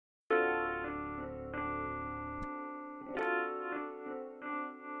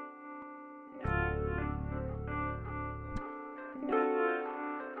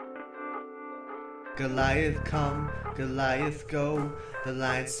Goliath come, Goliath go. The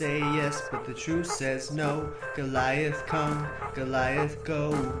lions say yes, but the truth says no. Goliath come, Goliath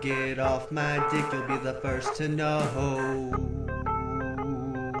go. Get off my dick, you'll be the first to know.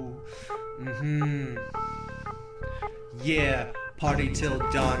 Yeah. Party till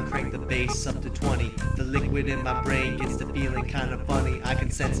dawn, crank the bass up to 20. The liquid in my brain gets to feeling kinda funny. I can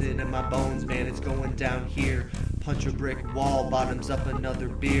sense it in my bones, man, it's going down here. Punch a brick wall, bottoms up another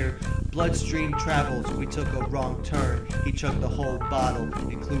beer. Bloodstream travels, we took a wrong turn. He chugged the whole bottle,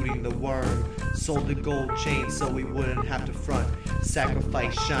 including the worm. Sold a gold chain so we wouldn't have to front.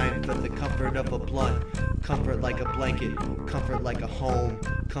 Sacrifice shine for the comfort of a blunt. Comfort like a blanket, comfort like a home.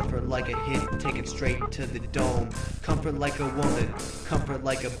 Comfort like a hit, take it straight to the dome. Comfort like a woman, comfort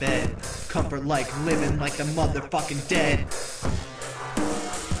like a bed. Comfort like living like a motherfucking dead.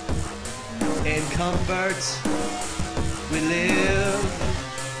 In comfort, we live.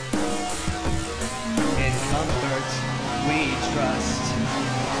 In comfort, we trust.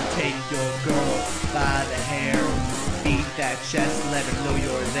 Take your girl by the hair. Beat that chest, let her know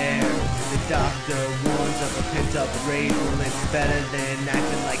you're there. The doctor warns of a pent-up rage. Well, it's better than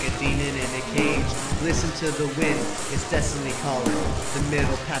acting like a demon in a cage. Listen to the wind, it's destiny calling. The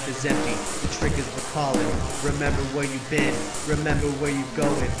middle path is empty, the trick is recalling. Remember where you've been, remember where you're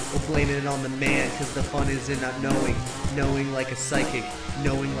going. Or blame it on the man, cause the fun is in not knowing. Knowing like a psychic,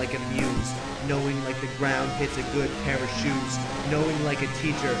 knowing like a muse. Knowing like the ground hits a good pair of shoes. Knowing like a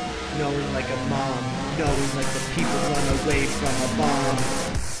teacher, knowing like a mom. Knowing like the people run away from a bomb.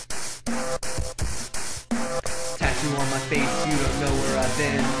 Tattoo on my face, you don't know where I've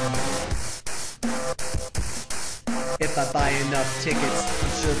been. If I buy enough tickets,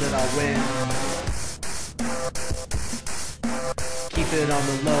 I'm sure that I'll win. Keep it on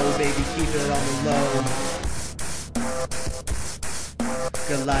the low, baby, keep it on the low.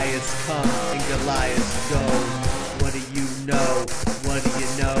 Goliaths come and Goliaths go. What do you know? What do you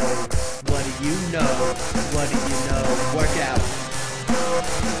know? What do you know? What do you know? Work out.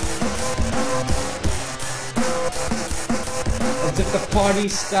 As if the party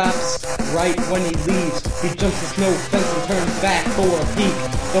stops right when he leaves. He jumps the snow fence and turns back for a peek.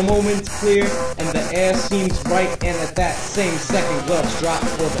 The moment's clear and the air seems right, and at that same second gloves drop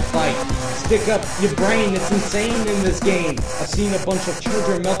for the fight. Stick up your brain, it's insane in this game. I've seen a bunch of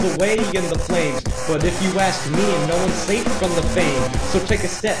children melt away in the flames, but if you ask me, no one's safe from the fame. So take a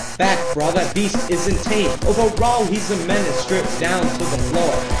step back, bro, that beast isn't tame. Overall, he's a menace, stripped down to the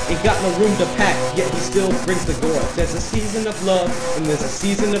floor. Ain't got no room to pack, yet he still brings the gore. There's a season of love, and there's a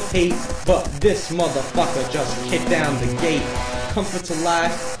season of hate, but this motherfucker just kicked down the gate. Comfort's a lie,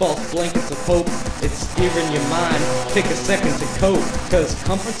 false blankets of hope. It's steering your mind, take a second to cope. Cause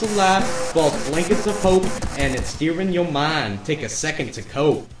comfort's a lie, false blankets of hope, and it's steering your mind, take a second to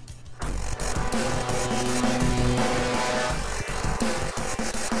cope.